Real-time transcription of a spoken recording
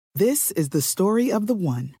This is the story of the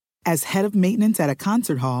one. As head of maintenance at a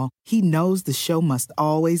concert hall, he knows the show must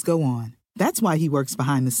always go on. That's why he works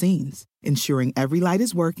behind the scenes, ensuring every light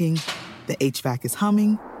is working, the HVAC is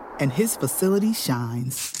humming, and his facility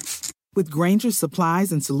shines. With Grainger's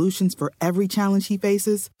supplies and solutions for every challenge he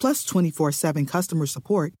faces, plus 24/7 customer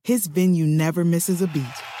support, his venue never misses a beat.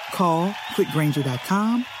 Call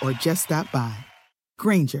quickgrainger.com or just stop by.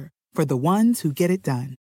 Grainger, for the ones who get it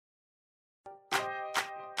done.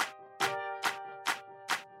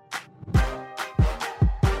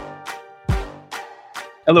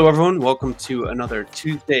 Hello, everyone. Welcome to another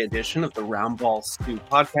Tuesday edition of the Roundball Stew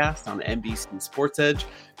podcast on NBC Sports Edge.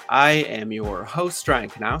 I am your host,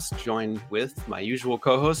 Ryan Knaus, joined with my usual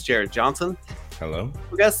co-host, Jared Johnson. Hello.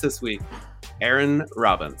 Our guest this week, Aaron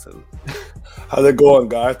Robinson. How's it going,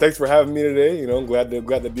 guys? Thanks for having me today. You know, I'm glad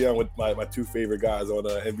to be on with my two favorite guys on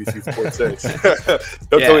NBC Sports Edge.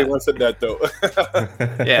 Don't tell me one said that, though.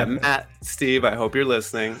 Yeah, Matt, Steve, I hope you're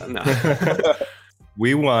listening. No.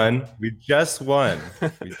 We won. We just won.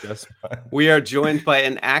 We are joined by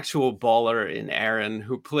an actual baller in Aaron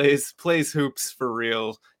who plays hoops for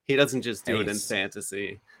real. He doesn't just do it in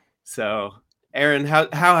fantasy. So, Aaron, how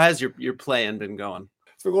has your playing been going?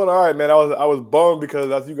 It's been going all right, man. I was bummed because,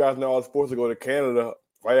 as you guys know, I was supposed to go to Canada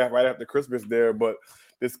right after Christmas there, but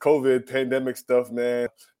this COVID pandemic stuff, man,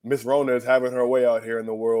 Miss Rona is having her way out here in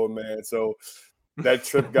the world, man. So that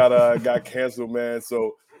trip got canceled, man.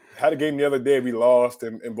 So had a game the other day, we lost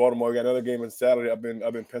in Baltimore. Got another game on Saturday up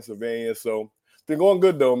in Pennsylvania. So it's been going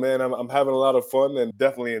good though, man. I'm having a lot of fun and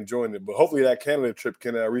definitely enjoying it. But hopefully that Canada trip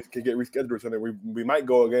can get rescheduled or something. We might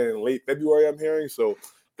go again in late February, I'm hearing. So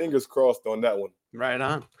fingers crossed on that one. Right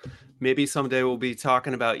on. Maybe someday we'll be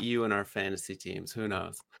talking about you and our fantasy teams. Who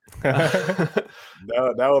knows?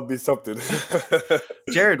 That would be something.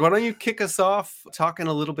 Jared, why don't you kick us off talking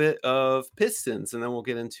a little bit of Pistons, and then we'll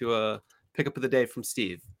get into a pickup of the day from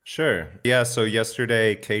Steve. Sure. Yeah, so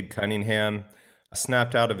yesterday, Cade Cunningham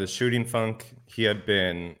snapped out of his shooting funk. He had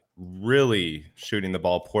been really shooting the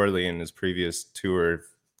ball poorly in his previous 2 or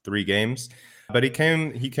 3 games. But he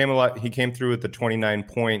came through with the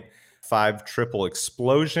 29.5 triple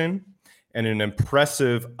explosion and an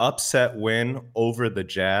impressive upset win over the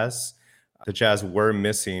Jazz. The Jazz were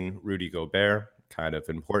missing Rudy Gobert, kind of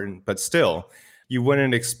important, but still, you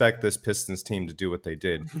wouldn't expect this Pistons team to do what they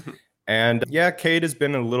did. And yeah, Cade has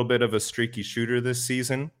been a little bit of a streaky shooter this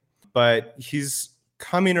season, but he's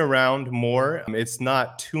coming around more. It's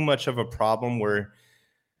not too much of a problem where,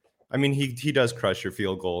 I mean, he does crush your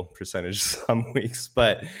field goal percentage some weeks,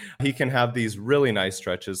 but he can have these really nice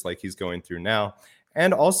stretches like he's going through now.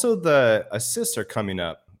 And also the assists are coming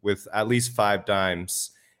up with at least 5 dimes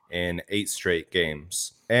in 8 straight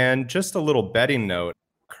games. And just a little betting note,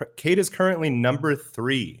 Cade is currently number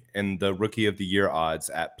 3 in the Rookie of the Year odds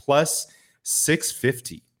at plus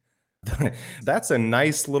 650. That's a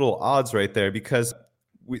nice little odds right there because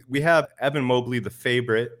we have Evan Mobley, the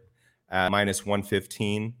favorite, at minus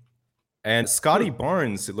 115. And Scotty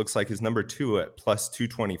Barnes, it looks like, is number 2 at plus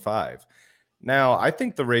 225. Now, I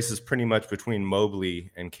think the race is pretty much between Mobley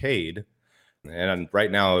and Cade. And right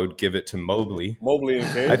now, I would give it to Mobley. Mobley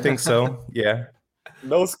and Cade? I think so, yeah.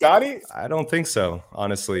 No Scotty? I don't think so,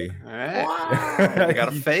 honestly. All right. I got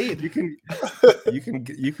a fade. You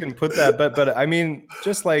can put that, but I mean,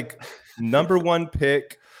 just like number 1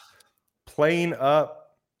 pick, playing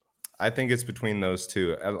up, I think it's between those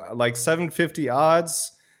two. Like 750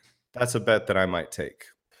 odds, that's a bet that I might take.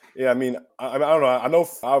 Yeah, I mean, I don't know. I know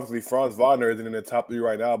obviously Franz Wagner isn't in the top 3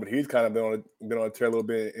 right now, but he's kind of been on a tear a little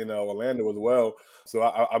bit in Orlando as well. So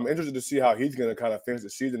I'm interested to see how he's going to kind of finish the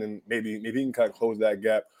season and maybe he can kind of close that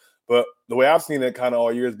gap. But the way I've seen it kind of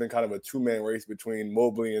all year has been kind of a 2-man race between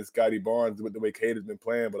Mobley and Scotty Barnes with the way Cade has been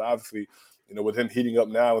playing. But obviously, you know, with him heating up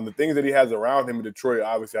now and the things that he has around him in Detroit,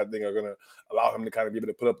 obviously I think are going to allow him to kind of be able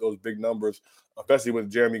to put up those big numbers, especially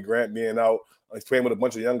with Jeremy Grant being out. He's playing with a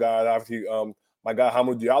bunch of young guys. Obviously, my guy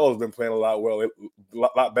Hamidou Diallo has been playing a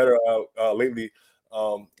lot better lately,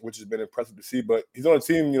 which has been impressive to see. But he's on a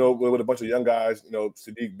team, you know, with a bunch of young guys, you know,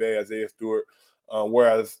 Sadiq Bey, Isaiah Stewart,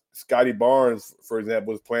 whereas Scotty Barnes, for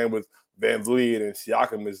example, is playing with Van Vliet and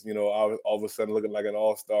Siakam is, you know, all of a sudden looking like an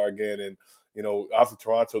all-star again. And, you know, obviously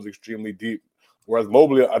Toronto's extremely deep. Whereas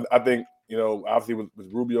Mobley, I think, you know, obviously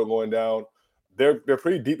with Rubio going down, they're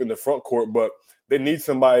pretty deep in the front court, but they need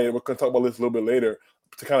somebody, we're going to talk about this a little bit later,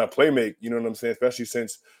 to kind of play make, you know what I'm saying, especially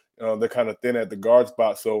since they're kind of thin at the guard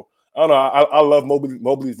spot. So, I don't know, I love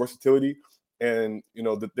Mobley's versatility and, you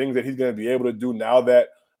know, the things that he's going to be able to do now that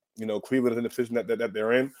Cleveland is in the position that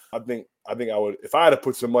they're in. I think I would, if I had to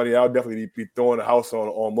put some money, I would definitely be throwing the house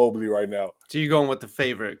on Mobley right now. So you're going with the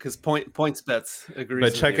favorite because points bets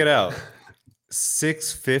agrees. But check it out.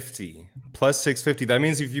 650 plus 650. That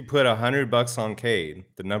means if you put $100 on Cade,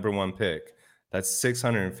 the number one pick, that's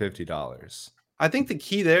 $650. I think the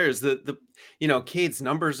key there is that Cade's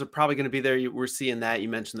numbers are probably going to be there. We're seeing that. You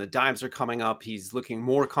mentioned the dimes are coming up. He's looking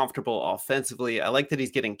more comfortable offensively. I like that he's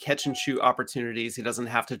getting catch and shoot opportunities. He doesn't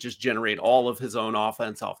have to just generate all of his own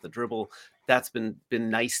offense off the dribble. That's been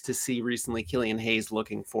nice to see recently. Killian Hayes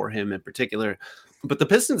looking for him in particular. But the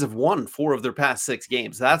Pistons have won 4 of their past 6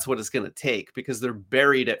 games. That's what it's going to take because they're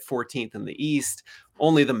buried at 14th in the East.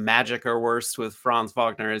 Only the Magic are worse with Franz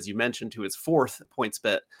Wagner, as you mentioned, to his 4th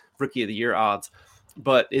PointsBet Rookie of the Year odds.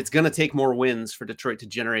 But it's going to take more wins for Detroit to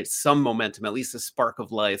generate some momentum, at least a spark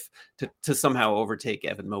of life, to somehow overtake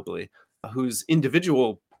Evan Mobley, whose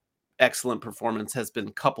individual excellent performance has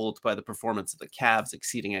been coupled by the performance of the Cavs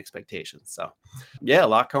exceeding expectations. So, yeah, a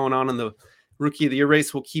lot going on in the Rookie of the Year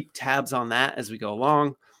race. We'll keep tabs on that as we go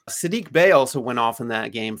along. Saddiq Bey also went off in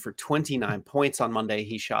that game for 29 points on Monday.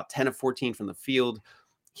 He shot 10 of 14 from the field.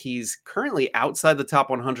 He's currently outside the top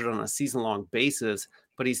 100 on a season-long basis,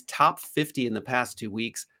 but he's top 50 in the past 2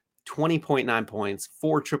 weeks, 20.9 points,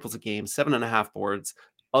 4 triples a game, 7.5 boards,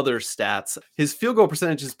 other stats. His field goal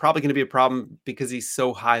percentage is probably going to be a problem because he's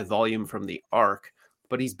so high volume from the arc,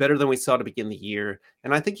 but he's better than we saw to begin the year.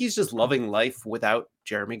 And I think he's just loving life without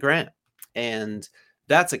Jeremy Grant. And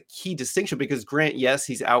that's a key distinction because Grant, yes,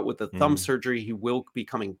 he's out with the thumb surgery. He will be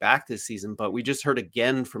coming back this season, but we just heard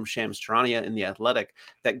again from Shams Charania in The Athletic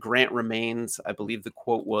that Grant remains, I believe the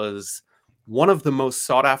quote was, one of the most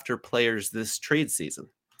sought after players this trade season.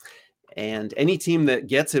 And any team that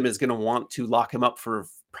gets him is going to want to lock him up for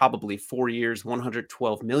probably 4 years,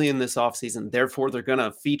 $112 million this offseason. Therefore, they're going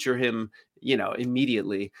to feature him,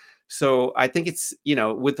 immediately. So I think it's,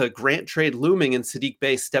 with a Grant trade looming and Saddiq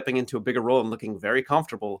Bey stepping into a bigger role and looking very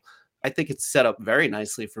comfortable, I think it's set up very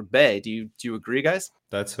nicely for Bey. Do you agree, guys?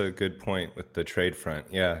 That's a good point with the trade front.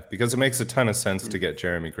 Yeah, because it makes a ton of sense to get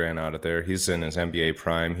Jeremy Grant out of there. He's in his NBA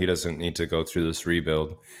prime. He doesn't need to go through this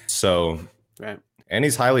rebuild. So, right. And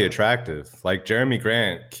he's highly attractive. Like Jeremy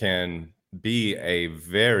Grant can be a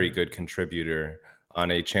very good contributor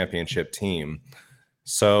on a championship team.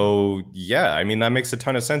 So, yeah, I mean, that makes a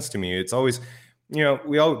ton of sense to me. It's always,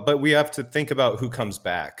 but we have to think about who comes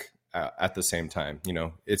back at the same time.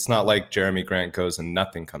 It's not like Jeremy Grant goes and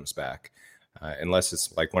nothing comes back unless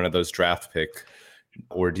it's like one of those draft pick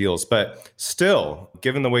ordeals. But still,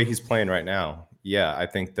 given the way he's playing right now, yeah, I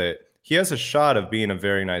think that he has a shot of being a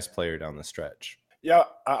very nice player down the stretch. Yeah,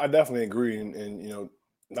 I definitely agree. And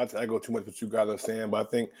not to echo too much what you guys are saying, but I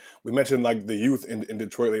think we mentioned like the youth in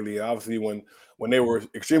Detroit lately. Obviously, when they were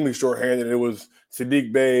extremely shorthanded, it was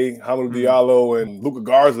Saddiq Bey, Hamidou Diallo, and Luka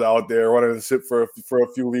Garza out there running the ship for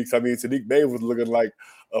a few weeks. I mean, Saddiq Bey was looking like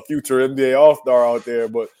a future NBA All-Star out there.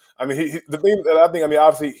 But I mean, the thing that I think,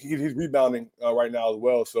 obviously he's rebounding right now as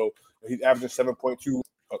well. So he's averaging 7.2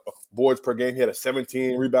 boards per game. He had a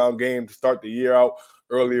 17 rebound game to start the year out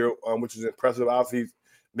earlier, which is impressive. Obviously, he's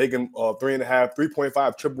making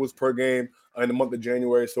 3.5 triples per game in the month of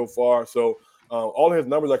January so far. So all of his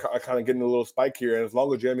numbers are kind of getting a little spike here. And as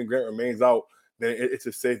long as Jeremy Grant remains out, then it's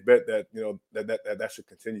a safe bet that that should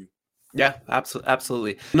continue. Yeah,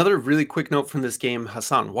 absolutely. Another really quick note from this game,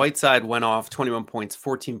 Hassan Whiteside went off 21 points,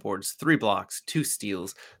 14 boards, 3 blocks, 2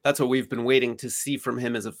 steals. That's what we've been waiting to see from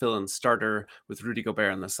him as a fill-in starter with Rudy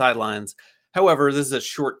Gobert on the sidelines. However, this is a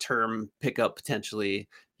short-term pickup potentially.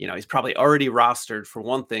 He's probably already rostered for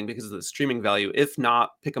one thing because of the streaming value. If not,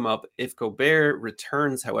 pick him up. If Gobert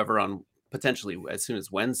returns, however, on potentially as soon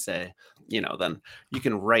as Wednesday, then you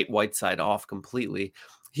can write Whiteside off completely.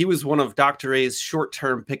 He was one of Dr. A's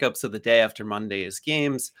short-term pickups of the day after Monday's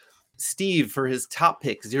games. Steve, for his top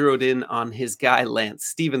pick, zeroed in on his guy, Lance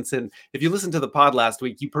Stevenson. If you listened to the pod last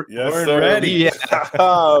week, you weren't ready. Yeah.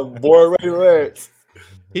 Born ready, Lance.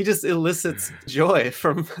 He just elicits joy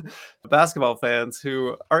from basketball fans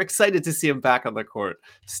who are excited to see him back on the court.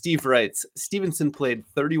 Steve writes, Stevenson played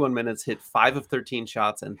 31 minutes, hit 5 of 13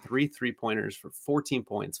 shots and 3 3-pointers for 14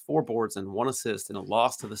 points, 4 boards, and 1 assist in a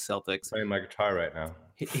loss to the Celtics. Playing my guitar right now.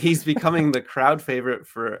 He's becoming the crowd favorite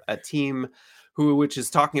for a team which is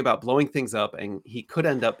talking about blowing things up, and he could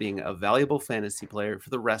end up being a valuable fantasy player for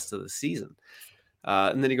the rest of the season.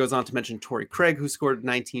 And then he goes on to mention Torrey Craig, who scored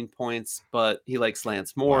 19 points, but he likes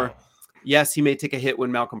Lance more. Wow. Yes, he may take a hit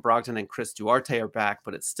when Malcolm Brogdon and Chris Duarte are back,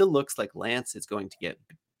 but it still looks like Lance is going to get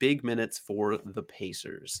big minutes for the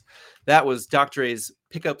Pacers. That was Dr. A's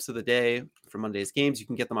pickups of the day for Monday's games. You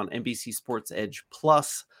can get them on NBC Sports Edge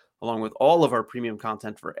Plus, along with all of our premium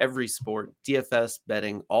content for every sport, DFS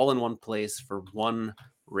betting, all in one place for one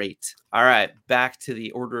rate. All right, back to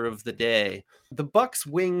the order of the day. The Bucks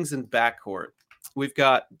wings and backcourt. We've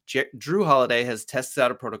got Drew Holiday has tested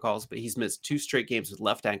out of protocols, but he's missed 2 straight games with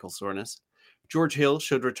left ankle soreness. George Hill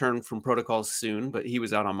should return from protocols soon, but he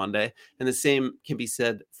was out on Monday. And the same can be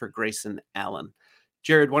said for Grayson Allen.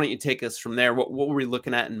 Jared, why don't you take us from there? What were we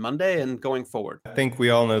looking at in Monday and going forward? I think we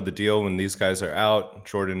all know the deal. When these guys are out,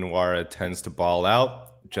 Jordan Nwora tends to ball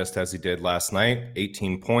out, just as he did last night.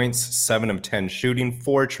 18 points, 7 of 10 shooting,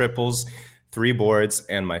 4 triples, 3 boards,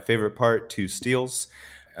 and my favorite part, 2 steals,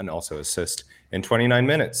 and also assist in 29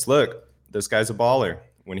 minutes. Look, this guy's a baller.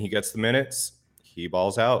 When he gets the minutes, he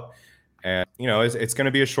balls out. And, it's going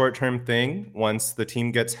to be a short-term thing. Once the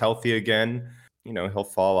team gets healthy again, he'll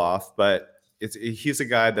fall off. But he's a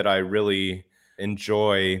guy that I really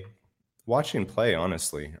enjoy watching play,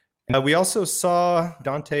 honestly. We also saw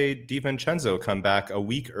Dante DiVincenzo come back a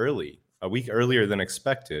week earlier than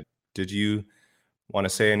expected. Did you want to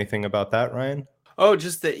say anything about that, Ryan? Oh,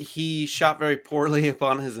 just that he shot very poorly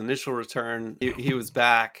upon his initial return. He was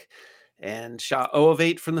back and shot 0 of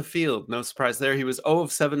 8 from the field. No surprise there. He was 0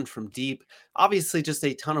 of 7 from deep. Obviously, just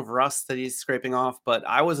a ton of rust that he's scraping off, but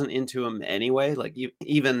I wasn't into him anyway. Like,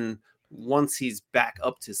 even once he's back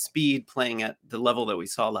up to speed, playing at the level that we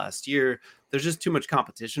saw last year, there's just too much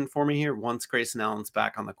competition for me here. Once Grayson Allen's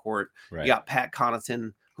back on the court, right. You got Pat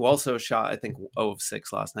Connaughton, who also shot, I think, 0 of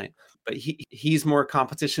 6 last night. But he's more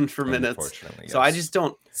competition for minutes. Yes. So I just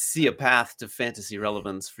don't see a path to fantasy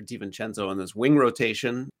relevance for DiVincenzo in this wing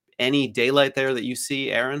rotation. Any daylight there that you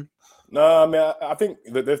see, Aaron? No, I mean, I think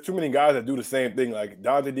that there's too many guys that do the same thing. Like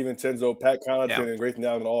Dante DiVincenzo, Pat Connaughton, and Grayson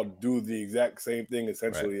Allen all do the exact same thing,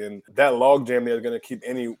 essentially. Right. And that logjam there is going to keep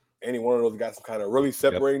any one of those guys from kind of really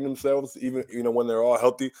separating themselves, even, when they're all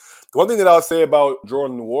healthy. The one thing that I'll say about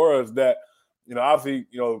Jordan Nwora is that, obviously,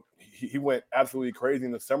 he went absolutely crazy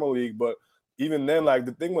in the summer league, but even then, like,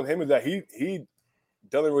 the thing with him is that he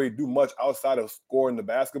doesn't really do much outside of scoring the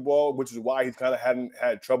basketball, which is why he's kind of hadn't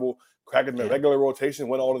had trouble cracking the regular rotation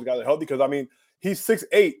when all those guys are healthy. Because, I mean, he's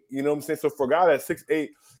 6'8", you know what I'm saying? So for a guy that's 6'8",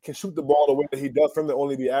 can shoot the ball the way that he does, for him to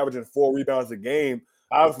only be averaging 4 rebounds a game.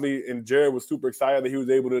 Obviously, and Jared was super excited that he was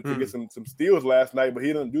able to get some steals last night, but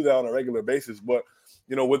he doesn't do that on a regular basis. But,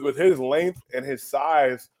 with his length and his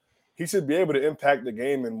size, he should be able to impact the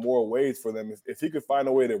game in more ways for them. If he could find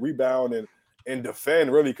a way to rebound and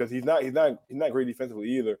defend, really, because he's not great defensively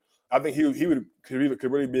either. I think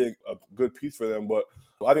could really be a good piece for them. But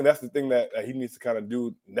I think that's the thing that he needs to kind of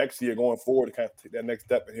do next year going forward to kind of take that next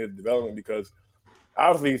step in his development, because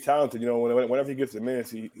obviously he's talented. Whenever he gets the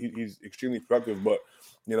minutes, he's extremely productive. But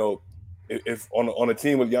if on a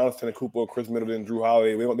team with Giannis Antetokounmpo, Chris Middleton, Drew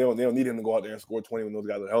Holiday, they don't need him to go out there and score 20 when those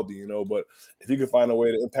guys are healthy. But if he can find a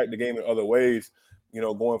way to impact the game in other ways,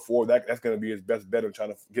 going forward, that's going to be his best bet in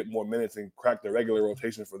trying to get more minutes and crack the regular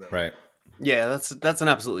rotation for them. Right. Yeah, that's an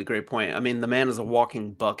absolutely great point. I mean, the man is a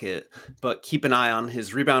walking bucket, but keep an eye on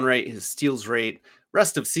his rebound rate, his steals rate.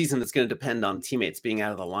 Rest of season, it's going to depend on teammates being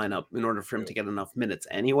out of the lineup in order for him to get enough minutes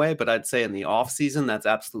anyway. But I'd say in the off season, that's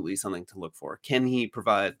absolutely something to look for. Can he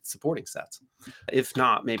provide supporting stats? If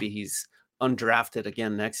not, maybe he's undrafted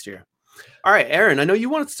again next year. All right, Aaron, I know you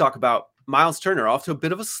wanted to talk about Miles Turner, off to a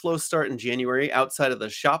bit of a slow start in January, outside of the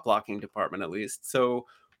shot blocking department, at least. So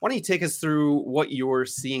why don't you take us through what you're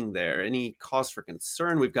seeing there? Any cause for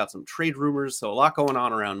concern? We've got some trade rumors, so a lot going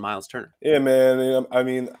on around Miles Turner. Yeah, man. I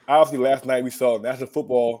mean, obviously last night we saw a National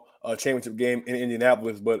Football Championship game in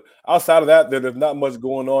Indianapolis, but outside of that, there's not much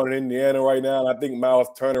going on in Indiana right now. And I think Miles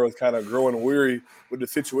Turner is kind of growing weary with the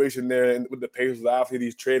situation there and with the Pacers. Obviously,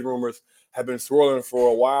 these trade rumors have been swirling for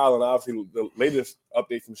a while, and obviously the latest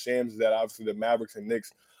update from Shams is that obviously the Mavericks and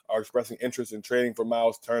Knicks are expressing interest in trading for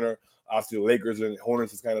Miles Turner. Obviously, the Lakers and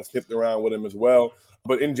Hornets has kind of sniffed around with him as well.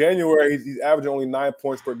 But in January, he's averaging only 9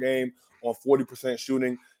 points per game on 40%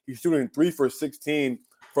 shooting. He's shooting 3 for 16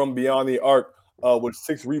 from beyond the arc with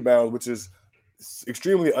 6 rebounds, which is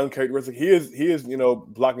extremely uncharacteristic. He is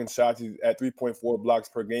blocking shots. He's at 3.4 blocks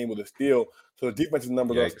per game with a steal. So the defensive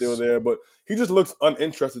numbers are still there. But he just looks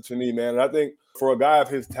uninterested to me, man. And I think for a guy of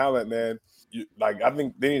his talent, man, I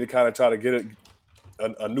think they need to kind of try to get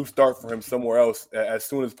a new start for him somewhere else as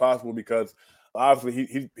soon as possible, because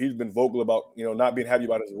obviously he's been vocal about not being happy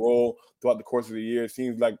about his role throughout the course of the year. It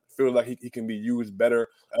feels like he can be used better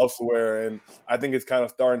elsewhere, and I think it's kind of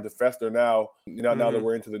starting to fester now. Now that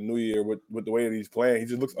we're into the new year with the way that he's playing, he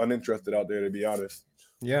just looks uninterested out there, to be honest.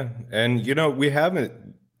 Yeah, and we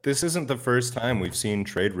haven't. This isn't the first time we've seen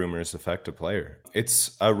trade rumors affect a player.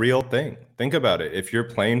 It's a real thing. Think about it. If you're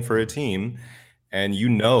playing for a team and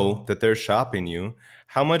that they're shopping you,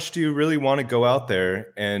 how much do you really want to go out there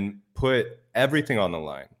and put everything on the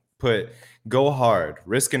line? Go hard,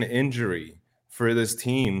 risk an injury for this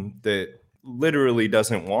team that literally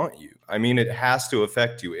doesn't want you. I mean, it has to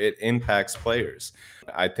affect you. It impacts players.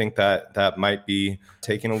 I think that might be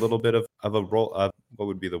taking a little bit of a role of, what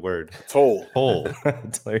would be the word? Toll.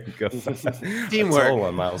 There you go. Teamwork. Toll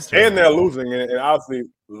on Miles Turner. And they're losing, and obviously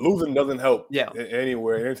losing doesn't help. Yeah.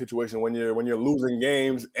 Anywhere, in any situation, when you're losing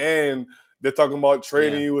games and they're talking about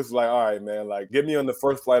trading you, it's like, all right, man, like get me on the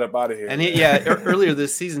first flight up out of here. And earlier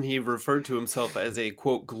this season, he referred to himself as a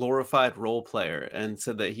quote glorified role player and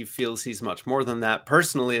said that he feels he's much more than that.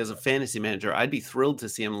 Personally, as a fantasy manager, I'd be thrilled to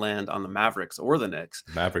see him land on the Mavericks or the Knicks.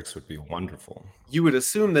 Mavericks would be wonderful. You would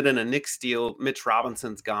assume that in a Knicks deal, Mitch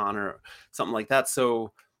Robinson's gone or something like that.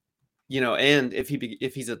 So, and if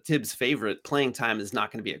he's a Tibbs favorite, playing time is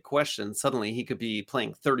not going to be a question. Suddenly, he could be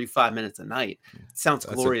playing 35 minutes a night. It sounds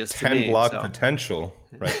glorious to me. 10-block potential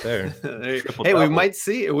right there. Hey, we might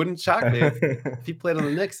see. It wouldn't shock me if he played on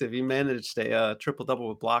the Knicks, if he managed a triple-double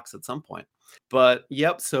with blocks at some point. But,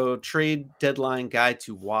 yep, so trade deadline guy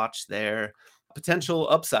to watch there. Potential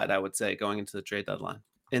upside, I would say, going into the trade deadline.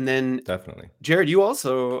 And then, definitely. Jared, you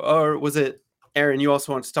also, or was it Aaron, you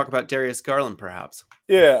also want to talk about Darius Garland, perhaps?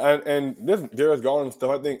 Yeah, and this Darius Garland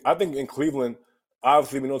stuff, I think in Cleveland,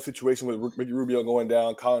 obviously we know the situation with Ricky Rubio going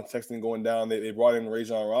down, Colin Sexton going down. They brought in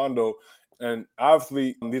Rajon Rondo, and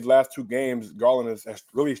obviously in these last two games, Garland has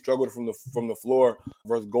really struggled from the floor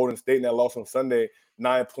versus Golden State in that loss on Sunday.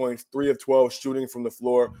 9 points, 3 of 12 shooting from the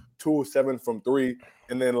floor, 2 of 7 from 3,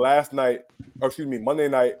 and then Monday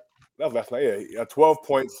night. That was last night. Yeah, 12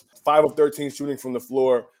 points, 5 of 13 shooting from the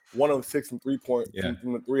floor, 1 of 6 from 3-point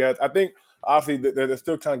from the three. I think obviously they're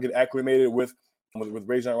still trying to get acclimated with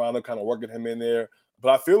Rajon Rondo, kind of working him in there. But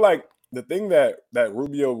I feel like the thing that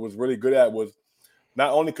Rubio was really good at was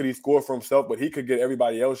not only could he score for himself, but he could get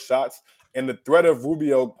everybody else shots. And the threat of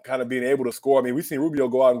Rubio kind of being able to score. I mean, we've seen Rubio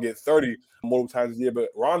go out and get 30 multiple times a year, but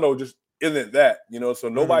Rondo just isn't that, So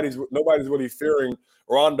nobody's really fearing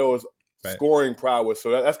Rondo's scoring prowess.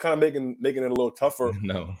 So that's kind of making it a little tougher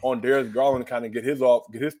on Darius Garland to kind of get his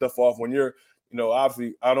stuff off when you're,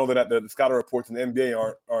 obviously I know that the scouting reports in the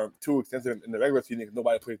NBA aren't too extensive in the regular season because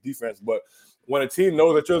nobody plays defense. But when a team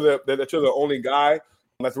knows that you're the only guy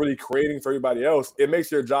that's really creating for everybody else, it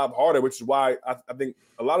makes your job harder, which is why I think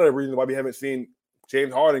a lot of the reasons why we haven't seen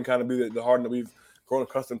James Harden kind of be the Harden that we've grown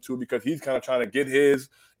accustomed to, because he's kind of trying to get his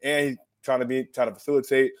and he's trying to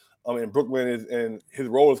facilitate. And Brooklyn and his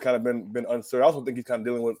role has kind of been uncertain. I also think he's kind of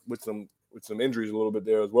dealing with some injuries a little bit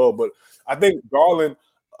there as well. But I think Garland,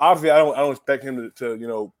 obviously, I don't expect him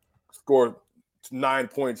to score 9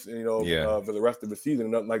 points, for the rest of the season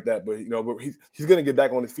and nothing like that. But but he's going to get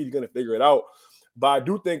back on his feet. He's going to figure it out. But I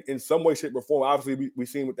do think in some way, shape, or form, obviously we've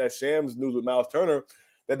seen with that Shams news with Miles Turner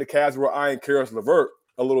that the Cavs were eyeing Karis LeVert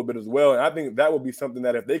a little bit as well. And I think that would be something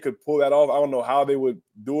that if they could pull that off, I don't know how they would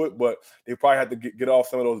do it, but they probably have to get off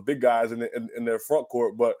some of those big guys in their front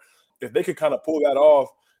court. But if they could kind of pull that off,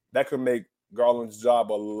 that could make Garland's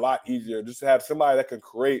job a lot easier. Just to have somebody that can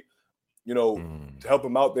create, to help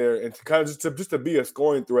him out there and to kind of just to be a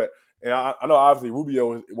scoring threat. And I know obviously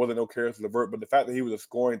Rubio wasn't no Karis LeVert, but the fact that he was a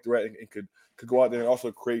scoring threat and could go out there and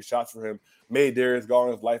also create shots for him made Darius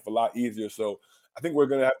Garland's life a lot easier. So I think we're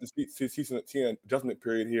going to have to see some adjustment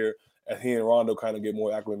period here as he and Rondo kind of get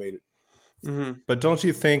more acclimated. Mm-hmm. But don't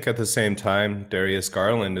you think at the same time, Darius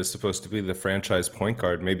Garland is supposed to be the franchise point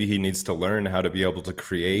guard? Maybe he needs to learn how to be able to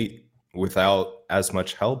create without as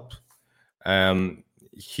much help.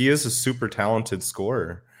 He is a super talented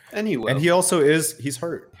scorer. And he will. And he also he's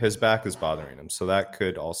hurt. His back is bothering him. So that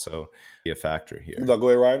could also be a factor here. Go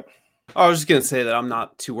ahead, Ryan. I was just going to say that I'm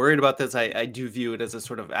not too worried about this. I do view it as a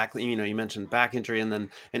sort of, you mentioned back injury and then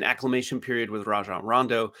an acclimation period with Rajon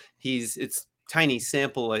Rondo. It's tiny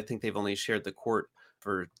sample. I think they've only shared the court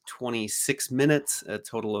for 26 minutes, a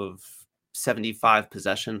total of 75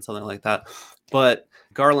 possessions, something like that. But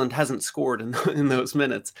Garland hasn't scored in those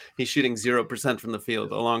minutes. He's shooting 0% from the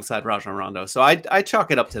field alongside Rajon Rondo. So I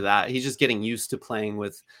chalk it up to that. He's just getting used to playing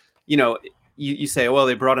with, you say, well,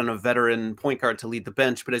 they brought in a veteran point guard to lead the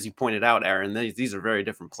bench. But as you pointed out, Aaron, these are very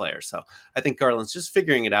different players. So I think Garland's just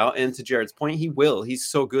figuring it out. And to Jared's point, he will. He's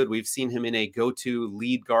so good. We've seen him in a go-to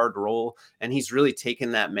lead guard role, and he's really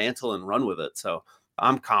taken that mantle and run with it. So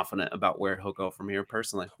I'm confident about where he'll go from here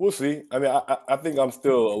personally. We'll see. I mean, I think I'm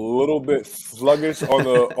still a little bit sluggish on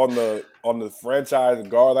the franchise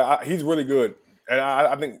guard. He's really good. And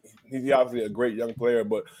I think he's obviously a great young player,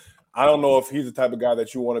 but I don't know if he's the type of guy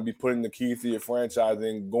that you want to be putting the keys to your franchise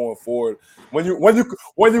in going forward. When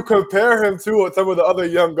you compare him to some of the other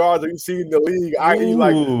young guards that you see in the league, i.e.,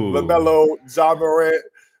 like LaMelo, Ja Morant,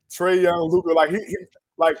 Trae Young, Luka, like he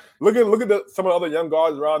like look at some of the other young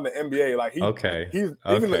guards around the NBA. Like he's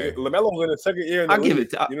even LaMelo's in his second year in the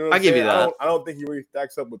league. I'll give you that. I don't think he really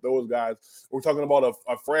stacks up with those guys. We're talking about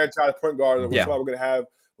a franchise point guard that we're going to have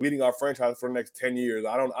leading our franchise for the next 10 years.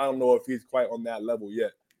 I don't know if he's quite on that level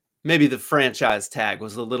yet. Maybe the franchise tag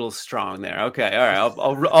was a little strong there. Okay, all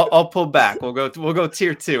right. I'll pull back. We'll go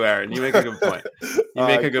tier 2, Aaron. You make a good point.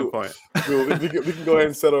 Good point. Cool. We can go ahead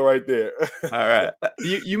and settle right there. All right.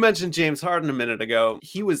 You mentioned James Harden a minute ago.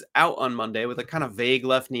 He was out on Monday with a kind of vague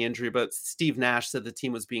left knee injury, but Steve Nash said the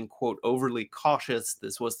team was being, quote, overly cautious.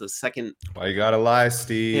 This was the second. Why you gotta lie,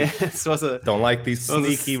 Steve? Yeah, this was don't like these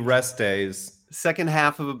sneaky rest days. Second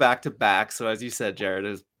half of a back-to-back. So as you said, Jared, it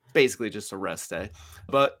was basically just a rest day.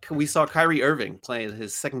 But we saw Kyrie Irving play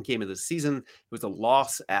his second game of the season. It was a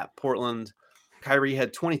loss at Portland. Kyrie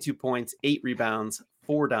had 22 points, 8 rebounds,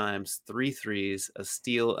 4 dimes, 3 threes, a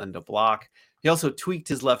steal, and a block. He also tweaked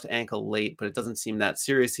his left ankle late, but it doesn't seem that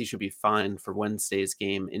serious. He should be fine for Wednesday's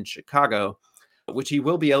game in Chicago, which he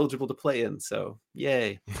will be eligible to play in. So,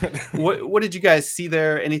 yay. What did you guys see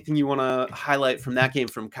there? Anything you want to highlight from that game,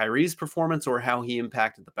 from Kyrie's performance or how he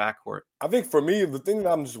impacted the backcourt? I think for me, the thing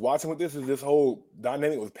that I'm just watching with this is this whole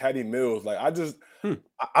dynamic with Patty Mills. Like, I just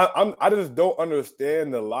don't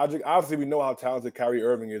understand the logic. Obviously, we know how talented Kyrie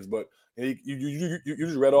Irving is, but you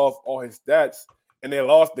just read off all his stats, and they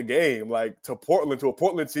lost the game, like, to a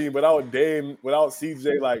Portland team without Dame, without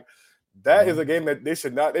CJ, like. That is a game that they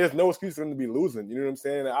should not. There's no excuse for them to be losing. You know what I'm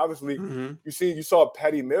saying? And obviously, you saw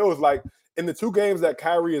Patty Mills, like, in the 2 games that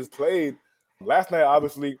Kyrie has played. Last night,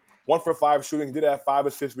 obviously, 1 for 5 shooting. He did have 5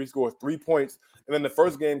 assists. He scored 3 points. And then the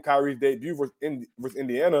first game, Kyrie's debut versus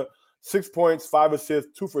Indiana, 6 points, 5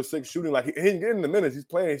 assists, 2 for 6 shooting. Like, he didn't get in the minutes.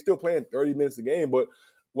 He's still playing 30 minutes a game. But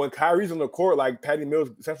when Kyrie's on the court, like, Patty Mills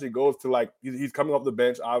essentially goes to, like, he's coming off the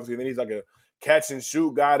bench, obviously. And then he's like a catch and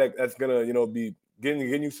shoot guy that's gonna, be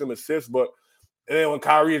getting you some assists. But and then when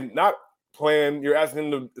Kyrie is not playing, you're asking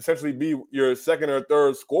him to essentially be your second or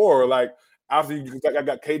third scorer. Like, obviously, I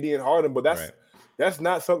got KD and Harden, but that's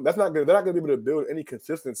not something. That's not good. They're not gonna be able to build any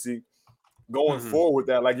consistency going forward with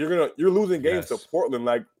that. Like, you're losing games to Portland.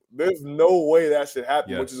 Like, there's no way that should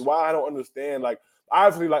happen. Which is why I don't understand. Like,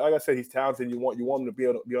 obviously, like I said, he's talented. You want him to be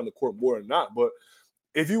able to be on the court more or not, but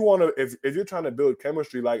if you're trying to build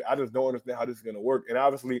chemistry, like, I just don't understand how this is going to work. And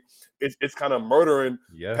obviously, it's kind of murdering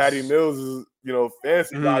Patty Mills'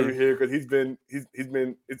 fantasy value here, because he can't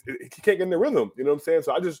get in the rhythm. You know what I'm saying?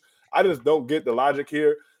 So I just don't get the logic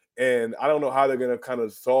here, and I don't know how they're going to kind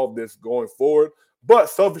of solve this going forward.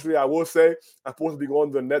 But selfishly, I will say I'm supposed to be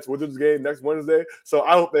going to the Nets Wizards game next Wednesday, so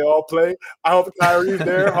I hope they all play. I hope Kyrie's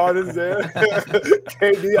there, Harden's there,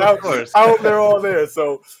 KD. I hope they're all there.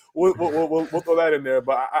 So we'll throw that in there.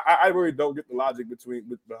 But I really don't get the logic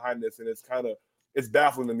behind this, and it's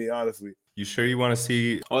baffling to me, honestly. You sure you want to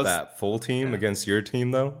see that full team against your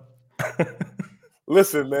team, though?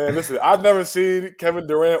 Listen, man. I've never seen Kevin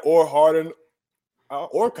Durant or Harden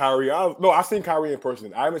or Kyrie. I've seen Kyrie in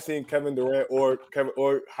person. I haven't seen Kevin Durant or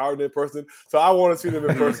Harden in person. So I want to see them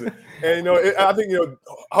in person. And I think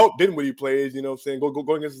I hope Dinwiddie plays. You know what I'm saying? Go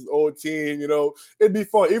against his old team. It'd be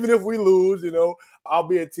fun. Even if we lose, I'll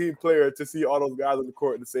be a team player to see all those guys on the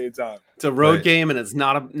court at the same time. It's a road game, and it's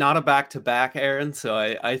not a back-to-back, Aaron. So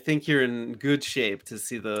I think you're in good shape to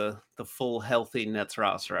see the full healthy Nets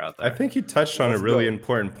roster out there. I think you touched on a really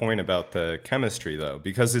important point about the chemistry, though,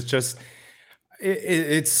 because it's just.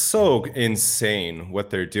 It's so insane what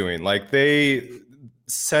they're doing. Like, they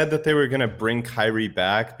said that they were going to bring Kyrie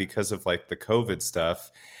back because of, like, the COVID stuff.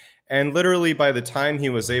 And literally by the time he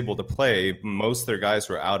was able to play, most of their guys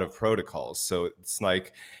were out of protocols. So it's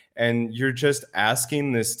like, and you're just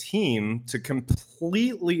asking this team to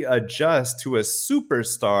completely adjust to a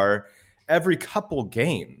superstar every couple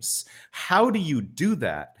games. How do you do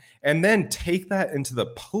that? And then take that into the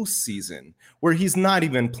postseason where he's not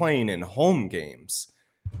even playing in home games.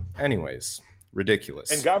 Anyways,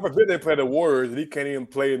 ridiculous. And God forbid they play the Warriors and he can't even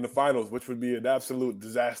play in the finals, which would be an absolute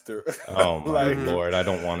disaster. Oh, my Lord. I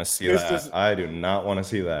don't want to see that. I do not want to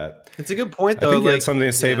see that. It's a good point, though. I think you had something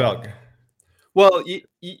to say about... Well,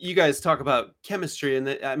 you guys talk about chemistry, and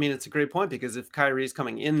it's a great point, because if Kyrie's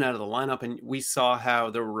coming in and out of the lineup, and we saw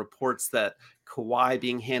how there were reports that Kawhi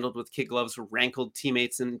being handled with kid gloves rankled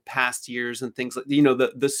teammates in past years and things like,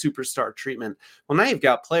 the superstar treatment. Well, now you've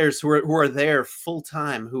got players who are there full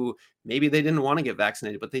time, who maybe they didn't want to get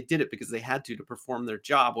vaccinated, but they did it because they had to perform their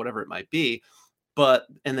job, whatever it might be.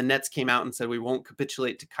 and the Nets came out and said, we won't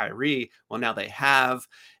capitulate to Kyrie. Well, now they have,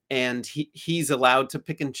 and he's allowed to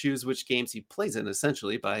pick and choose which games he plays in,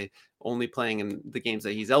 essentially, by only playing in the games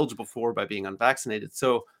that he's eligible for by being unvaccinated.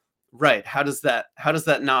 So, right. How does that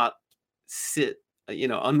not sit,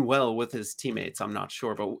 unwell with his teammates? I'm not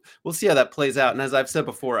sure, but we'll see how that plays out. And as I've said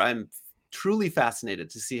before, I'm truly fascinated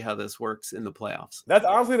to see how this works in the playoffs. That's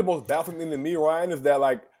honestly the most baffling thing to me, Ryan, is that,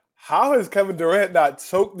 like, how has Kevin Durant not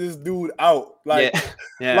choked this dude out? Like,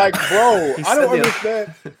 like, bro, I don't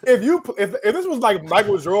understand. If this was like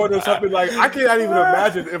Michael Jordan or something, like, I can't even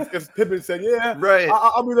imagine if Pippen said,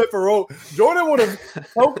 I'll be there for Roe. Jordan would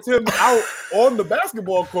have choked him out on the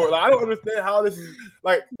basketball court. Like, I don't understand how this is,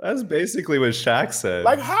 like. That's basically what Shaq said.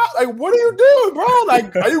 Like, how? Like, what are you doing, bro?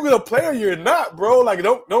 Like, are you gonna play or you're not, bro? Like,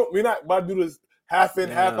 we're not about to do this half in,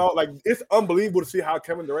 half out. Like, it's unbelievable to see how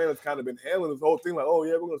Kevin Durant has kind of been handling this whole thing. Like, oh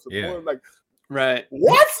yeah, we're gonna support him. Like, right?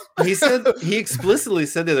 What? He explicitly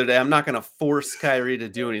said the other day, "I'm not gonna force Kyrie to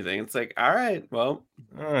do anything." It's like, all right, well,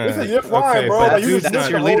 you're fine, bro. Like, that's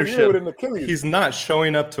your leadership. He's not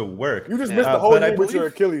showing up to work. You just missed the whole year with your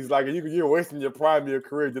Achilles. Like, you're wasting your prime of your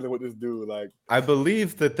career dealing with this dude. Like, I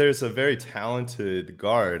believe that there's a very talented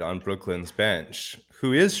guard on Brooklyn's bench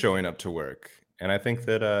who is showing up to work. And I think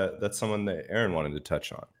that that's someone that Aaron wanted to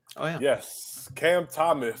touch on. Oh, yeah. Yes. Cam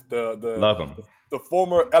Thomas, love him. The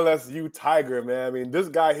former LSU Tiger, man. I mean, this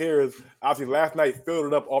guy here is obviously last night filled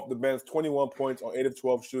it up off the bench, 21 points on 8 of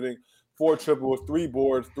 12 shooting, 4 triples, 3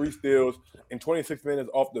 boards, 3 steals in 26 minutes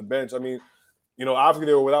off the bench. I mean, obviously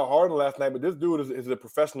they were without Harden last night, but this dude is a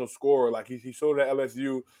professional scorer. Like, he showed it at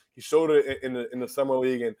LSU. He showed it in the summer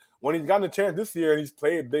league. And when he's gotten a chance this year and he's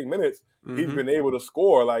played big minutes, he's been able to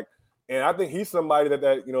score. Like, and I think he's somebody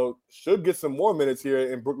that should get some more minutes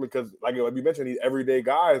here in Brooklyn because, like you mentioned, these everyday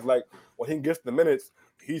guys. Like, when he gets the minutes,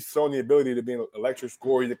 he's shown the ability to be an electric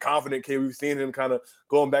scorer. He's a confident kid. We've seen him kind of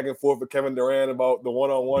going back and forth with Kevin Durant about the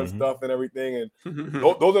one-on-one stuff and everything. And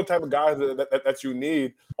those are the type of guys that you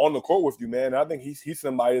need on the court with you, man. And I think he's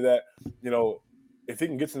somebody that, if he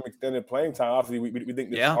can get some extended playing time, obviously we think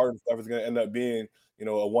this Harden stuff is going to end up being,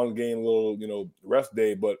 a one-game little, rest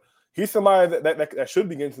day. But he's somebody that should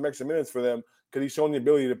be getting some extra minutes for them because he's shown the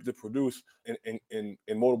ability to produce in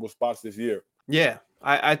multiple spots this year. Yeah,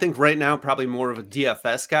 I think right now probably more of a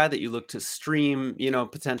DFS guy that you look to stream,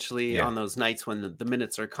 potentially on those nights when the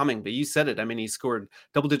minutes are coming. But you said it. I mean, he scored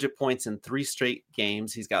double-digit points in 3 straight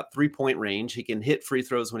games. He's got 3-point range. He can hit free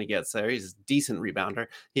throws when he gets there. He's a decent rebounder.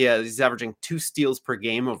 He's averaging 2 steals per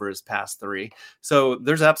game over his past 3. So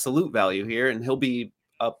there's absolute value here, and he'll be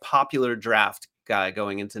a popular draft guy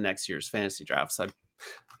going into next year's fantasy drafts. I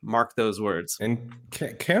mark those words. And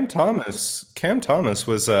Cam Thomas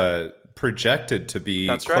was projected to be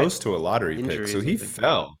close to a lottery pick, so he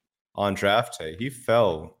fell on draft day. He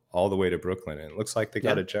fell all the way to Brooklyn, and it looks like they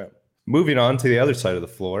got a gem. Moving on to the other side of the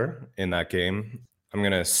floor in that game, I'm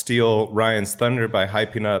gonna steal Ryan's thunder by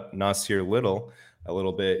hyping up Nasir Little a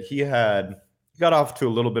little bit. He got off to a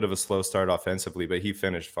little bit of a slow start offensively, but he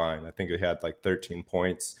finished fine. I think he had like 13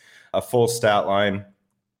 points, a full stat line.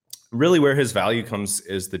 Really where his value comes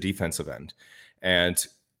is the defensive end. And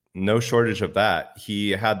no shortage of that.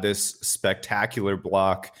 He had this spectacular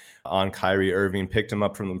block on Kyrie Irving, picked him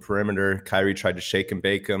up from the perimeter. Kyrie tried to shake and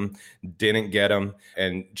bake him, didn't get him,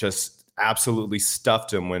 and just absolutely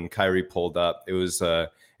stuffed him when Kyrie pulled up. It was an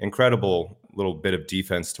incredible little bit of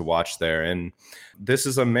defense to watch there. And this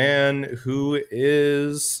is a man who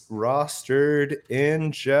is rostered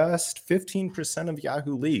in just 15% of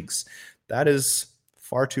Yahoo leagues. That is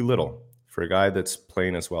far too little for a guy that's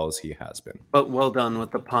playing as well as he has been. But well done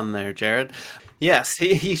with the pun there, Jared. Yes,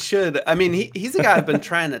 he should. I mean, he's a guy I've been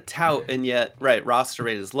trying to tout, and yet, roster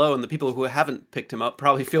rate is low, and the people who haven't picked him up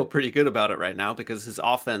probably feel pretty good about it right now because his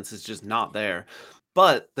offense is just not there.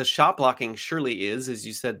 But the shot blocking surely is, as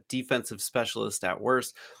you said, defensive specialist at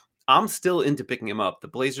worst. I'm still into picking him up. The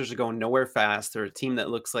Blazers are going nowhere fast. They're a team that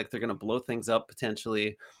looks like they're going to blow things up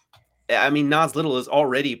potentially. I mean, Nas Little is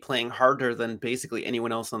already playing harder than basically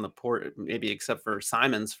anyone else on the court, maybe except for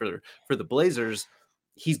Simons for the Blazers.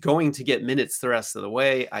 He's going to get minutes the rest of the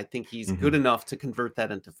way. I think he's good enough to convert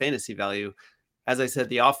that into fantasy value. As I said,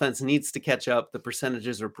 the offense needs to catch up. The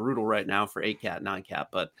percentages are brutal right now for 8-cat, 9-cat.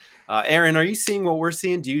 But Aaron, are you seeing what we're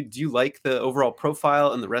seeing? Do you like the overall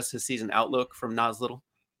profile and the rest of the season outlook from Nas Little?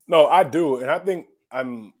 No, I do, and I think I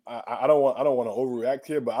don't want to overreact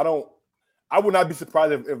here, but I would not be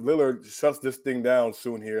surprised if Lillard shuts this thing down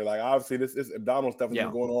soon here. Like, obviously, this abdominal stuff has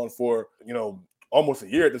been going on for almost a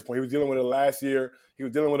year at this point. He was dealing with it last year. He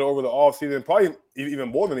was dealing with it over the offseason, probably even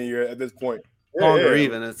more than a year at this point. longer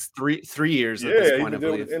even. It's three years at this point, I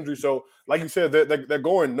believe. With injury. So, like you said, they're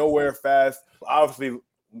going nowhere fast. Obviously,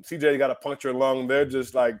 CJ got a punctured lung. They're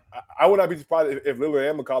just like, I would not be surprised if Lillard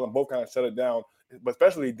and McCollum both kind of shut it down, but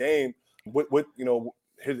especially Dame with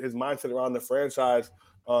his mindset around the franchise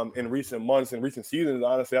in recent months and recent seasons.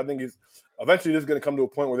 Honestly, I think he's eventually just going to come to a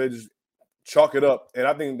point where they just chalk it up. And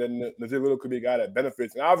I think that Nassir Little could be a guy that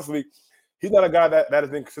benefits. And obviously, he's not a guy that has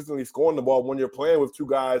been consistently scoring the ball. When you're playing with two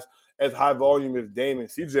guys as high volume as Dame and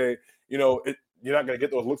CJ, you're not going to get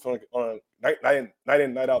those looks on a night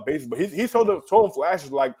in, night out basis. But he's showing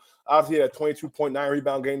flashes. Like, obviously, he had a 22.9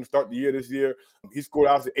 rebound game to start the year this year. He scored,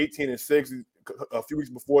 obviously, 18 and 6 a few weeks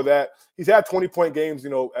before that. He's had 20-point games,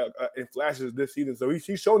 in flashes this season. So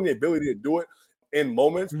he's shown the ability to do it in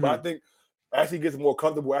moments. Mm-hmm. But I think as he gets more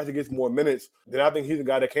comfortable, as he gets more minutes, then I think he's a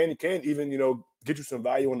guy that can even, get you some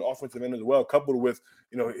value on the offensive end as well, coupled with,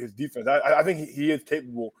 his defense. I think he is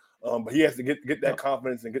capable. But he has to get that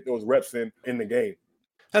confidence and get those reps in the game.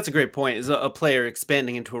 That's a great point. Is a player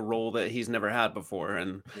expanding into a role that he's never had before,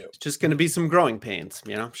 and it's just going to be some growing pains.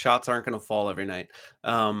 Shots aren't going to fall every night.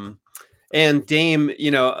 And Dame,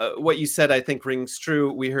 what you said, I think rings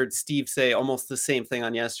true. We heard Steve say almost the same thing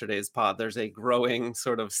on yesterday's pod. There's a growing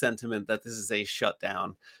sort of sentiment that this is a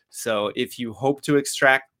shutdown. So if you hope to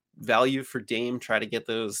extract value for Dame, try to get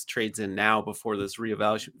those trades in now before this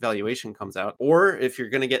reevaluation comes out. Or if you're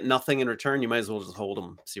going to get nothing in return, you might as well just hold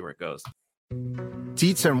them, see where it goes.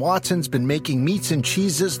 Dietz and Watson's been making meats and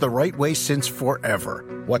cheeses the right way since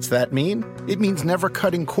forever. What's that mean? It means never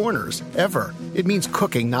cutting corners, ever. It means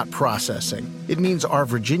cooking, not processing. It means our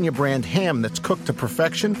Virginia brand ham that's cooked to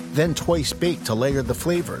perfection, then twice baked to layer the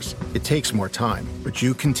flavors. It takes more time, but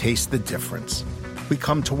you can taste the difference. We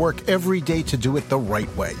come to work every day to do it the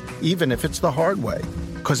right way, even if it's the hard way.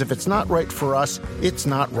 Because if it's not right for us, it's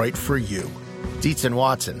not right for you. Dietz and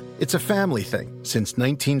Watson, it's a family thing since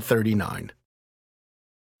 1939.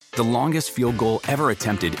 The longest field goal ever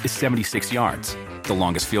attempted is 76 yards. The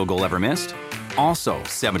longest field goal ever missed? Also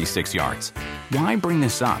 76 yards. Why bring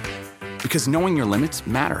this up? Because knowing your limits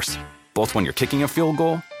matters, both when you're kicking a field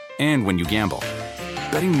goal and when you gamble.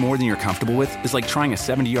 Betting more than you're comfortable with is like trying a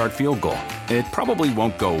 70-yard field goal. It probably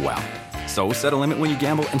won't go well. So set a limit when you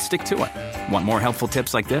gamble and stick to it. Want more helpful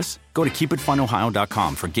tips like this? Go to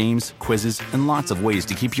keepitfunohio.com for games, quizzes, and lots of ways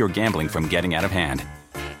to keep your gambling from getting out of hand.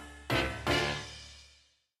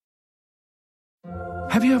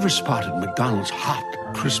 Have you ever spotted McDonald's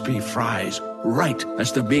hot, crispy fries right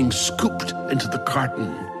as they're being scooped into the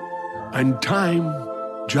carton? And time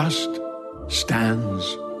just stands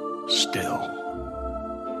still.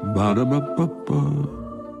 Ba-da-ba-ba-ba.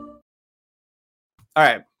 All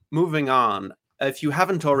right, moving on. If you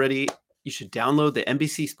haven't already, you should download the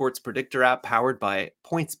NBC Sports Predictor app powered by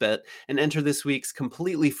PointsBet and enter this week's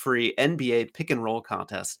completely free NBA pick and roll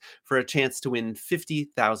contest for a chance to win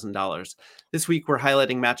 $50,000. This week, we're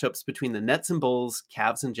highlighting matchups between the Nets and Bulls,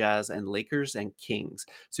 Cavs and Jazz, and Lakers and Kings.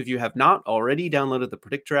 So if you have not already downloaded the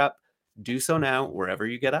Predictor app, do so now wherever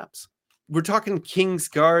you get apps. We're talking Kings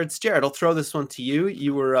guards. Jared, I'll throw this one to you.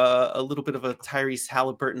 You were a little bit of a Tyrese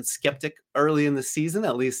Halliburton skeptic early in the season,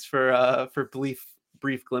 at least for brief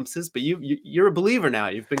glimpses. But you're a believer now.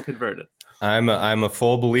 You've been converted. I'm a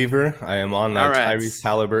full believer. I am on that Tyrese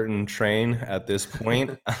Halliburton train at this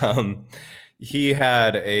point. He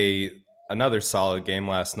had another solid game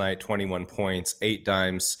last night. 21 points, 8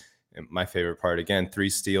 dimes. My favorite part again: 3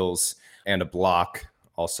 steals and a block.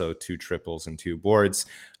 Also 2 triples and 2 boards.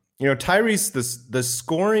 Tyrese, the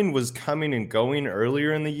scoring was coming and going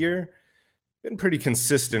earlier in the year. Been pretty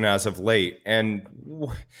consistent as of late. And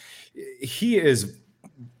he is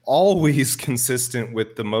always consistent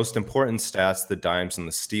with the most important stats, the dimes and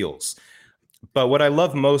the steals. But what I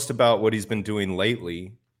love most about what he's been doing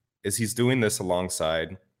lately is he's doing this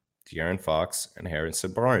alongside De'Aaron Fox and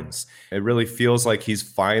Harrison Barnes. It really feels like he's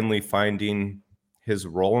finally finding his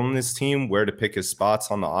role in this team, where to pick his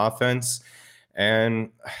spots on the offense.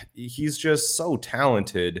 And he's just so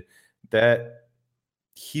talented that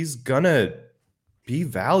he's gonna be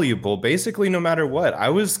valuable basically no matter what. I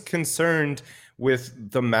was concerned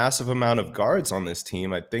with the massive amount of guards on this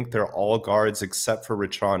team. I think they're all guards except for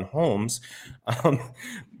Richaun Holmes.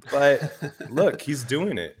 But look, he's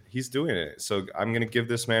doing it. So I'm going to give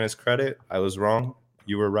this man his credit. I was wrong.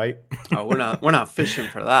 You were right. Oh, we're not fishing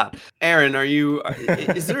for that. Aaron,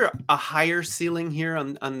 is there a higher ceiling here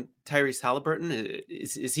on Tyrese Halliburton?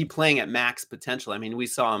 Is he playing at max potential? I mean, we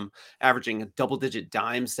saw him averaging double-digit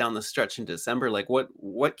dimes down the stretch in December. Like,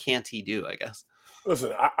 what can't he do, I guess?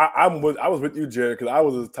 Listen, I was with you, Jared, because I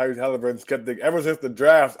was a Tyrese Halliburton skeptic ever since the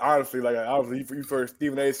draft. Honestly, like obviously you first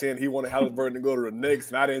Stephen A. saying he wanted Halliburton to go to the Knicks,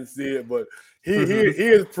 and I didn't see it, but he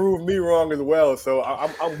has proved me wrong as well. So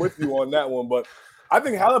I'm with you on that one. But I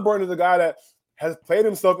think Halliburton is a guy that has played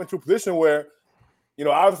himself into a position where,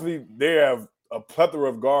 obviously they have a plethora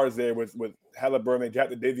of guards there with Halliburton. They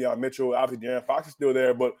drafted Davion Mitchell. Obviously, De'Aaron Fox is still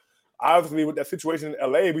there, but obviously with that situation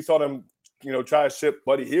in LA, we saw them, try to ship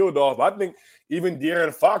Buddy Hield off. I think even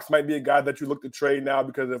De'Aaron Fox might be a guy that you look to trade now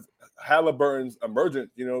because of Halliburton's emergence.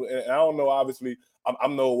 And I don't know. Obviously,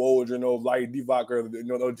 I'm no Woj or no Larry Divac or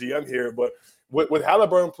no GM here, but with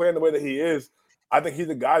Halliburton playing the way that he is, I think he's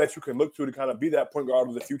a guy that you can look to kind of be that point guard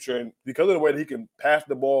of the future. And because of the way that he can pass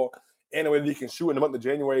the ball and the way that he can shoot in the month of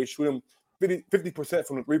January, shoot him 50%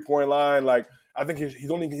 from the 3-point line. Like, I think he's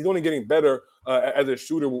only getting better as a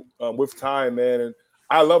shooter with time, man. And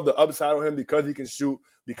I love the upside on him because he can shoot,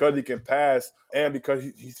 because he can pass, and because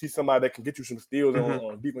he's somebody that can get you some steals on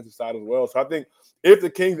the defensive side as well. So I think if the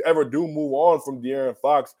Kings ever do move on from De'Aaron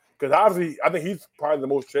Fox, because obviously I think he's probably the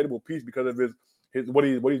most tradable piece because of his what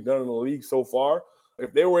he's done in the league so far.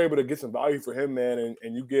 If they were able to get some value for him, man,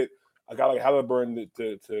 and you get a guy like Halliburton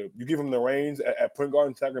to you give him the reins at point guard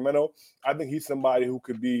in Sacramento, I think he's somebody who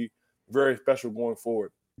could be very special going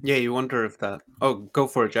forward. Yeah, you wonder if that. Oh, go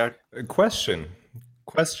for it, Jack. Question,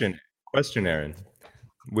 Aaron.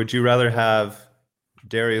 Would you rather have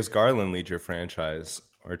Darius Garland lead your franchise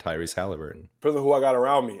or Tyrese Halliburton? Depends on who I got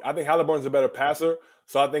around me. I think Halliburton's a better passer.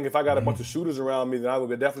 So I think if I got a bunch of shooters around me, then I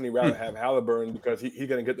would definitely rather have Halliburton because he's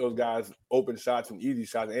going to get those guys open shots and easy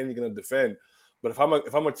shots, and he's going to defend. But if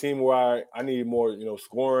I'm a team where I need more,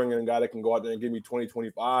 scoring and a guy that can go out there and give me 20,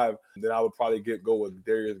 25, then I would probably go with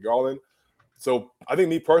Darius Garland. So I think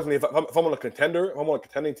me personally, if I'm on a contender, if I'm on a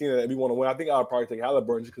contending team that we want to win, I think I would probably take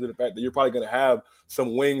Halliburton just because of the fact that you're probably going to have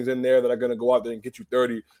some wings in there that are going to go out there and get you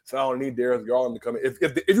 30. So I don't need Darius Garland to come in.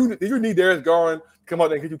 If you need Darius Garland to come out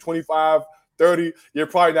there and get you 25, 30, you're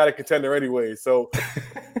probably not a contender anyway. So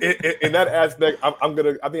in that aspect, I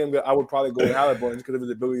would probably go with Halliburton just because of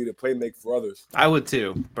his ability to play make for others. I would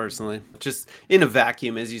too, personally. Just in a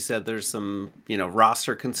vacuum, as you said, there's some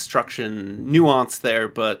roster construction nuance there,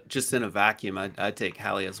 but just in a vacuum, I'd take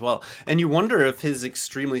Hallie as well. And you wonder if his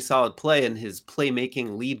extremely solid play and his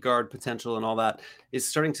playmaking, lead guard potential, and all that is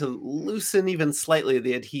starting to loosen even slightly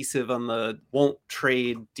the adhesive on the won't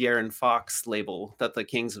trade De'Aaron Fox label that the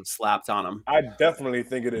Kings have slapped on him. I definitely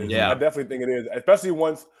think it is. Yeah. I definitely think it is. Especially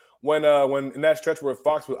when in that stretch where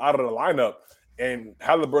Fox was out of the lineup and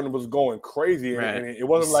Halliburton was going crazy. Right. And it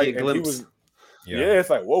wasn't like and he was it's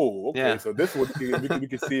like, whoa, okay. Yeah. So this would we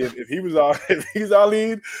can see if he's our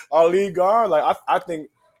lead guard. Like I think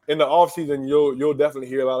in the offseason, you'll definitely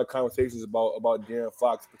hear a lot of conversations about De'Aaron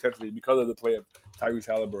Fox potentially because of the play of Tyrese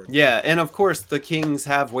Halliburton. Yeah, and of course, the Kings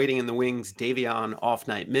have waiting in the wings Davion,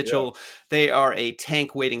 Off-Night Mitchell. Yeah. They are a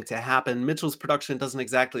tank waiting to happen. Mitchell's production doesn't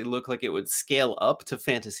exactly look like it would scale up to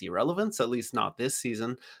fantasy relevance, at least not this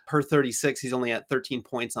season. Per 36, he's only at 13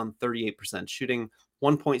 points on 38% shooting,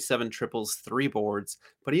 1.7 triples, 3 boards,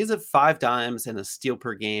 but he is at 5 dimes and a steal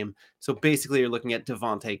per game. So basically you're looking at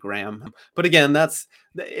Devontae Graham. But again,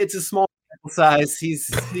 it's a small size. He's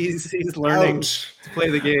learning to play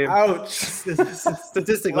the game. Ouch.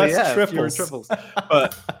 Statistically, fewer triples.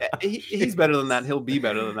 But he's better than that. He'll be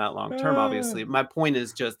better than that long term, obviously. My point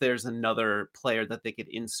is just there's another player that they could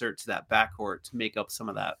insert to that backcourt to make up some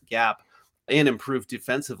of that gap and improve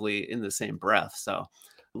defensively in the same breath. So a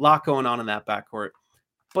lot going on in that backcourt.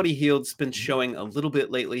 Buddy Hield's been showing a little bit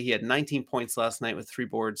lately. He had 19 points last night with 3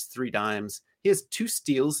 boards, 3 dimes. He has 2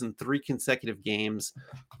 steals in 3 consecutive games.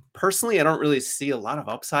 Personally, I don't really see a lot of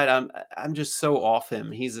upside. I'm just so off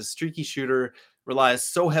him. He's a streaky shooter, relies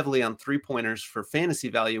so heavily on 3-pointers for fantasy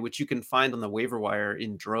value, which you can find on the waiver wire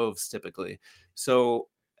in droves typically. So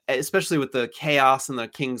especially with the chaos and the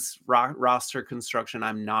Kings roster construction,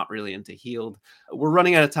 I'm not really into Hield. We're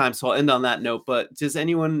running out of time, so I'll end on that note. But does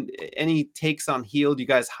anyone, any takes on Hield? You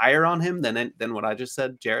guys higher on him than what I just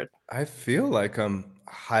said, Jared? I feel like I'm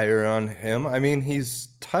higher on him. I mean, he's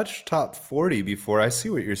touched top 40 before. I see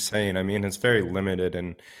what you're saying. I mean, it's very limited,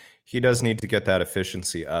 and he does need to get that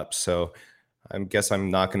efficiency up. So I guess I'm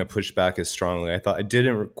not going to push back as strongly. I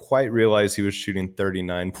didn't quite realize he was shooting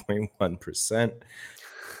 39.1%.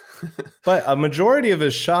 But a majority of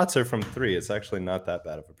his shots are from 3. It's actually not that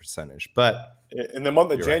bad of a percentage. But in the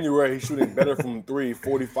month of January, he's shooting better from 3,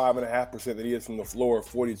 45.5% than he is from the floor,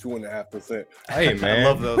 42.5%. Hey, man. I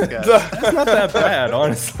love those guys. That's not that bad,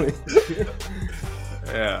 honestly.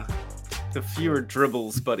 Yeah. the fewer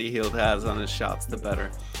dribbles Buddy Hield has on his shots, the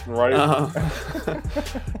better. Right. All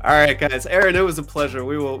right, guys. Aaron, it was a pleasure.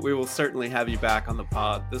 We will certainly have you back on the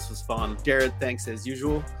pod. This was fun. Jared, thanks as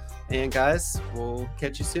usual. And guys, we'll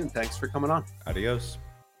catch you soon. Thanks for coming on. Adios.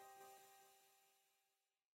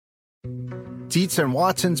 Dietz and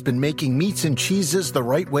Watson's been making meats and cheeses the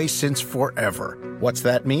right way since forever. What's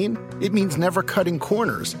that mean? It means never cutting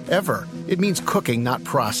corners, ever. It means cooking, not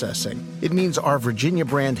processing. It means our Virginia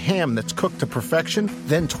brand ham that's cooked to perfection,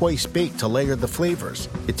 then twice baked to layer the flavors.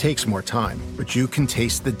 It takes more time, but you can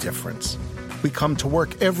taste the difference. We come to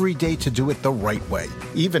work every day to do it the right way,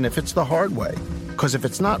 even if it's the hard way. Because if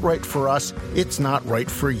it's not right for us, it's not right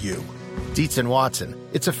for you. Dietz and Watson,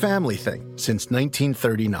 it's a family thing since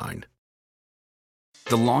 1939.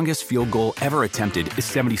 The longest field goal ever attempted is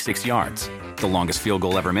 76 yards. The longest field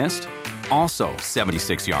goal ever missed? Also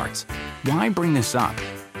 76 yards. Why bring this up?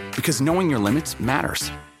 Because knowing your limits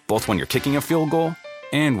matters, both when you're kicking a field goal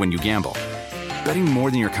and when you gamble. Betting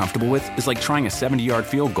more than you're comfortable with is like trying a 70-yard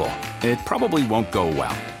field goal. It probably won't go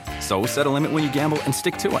well. So set a limit when you gamble and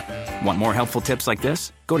stick to it. Want more helpful tips like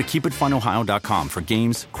this? Go to keepitfunohio.com for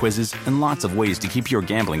games, quizzes, and lots of ways to keep your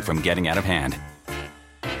gambling from getting out of hand.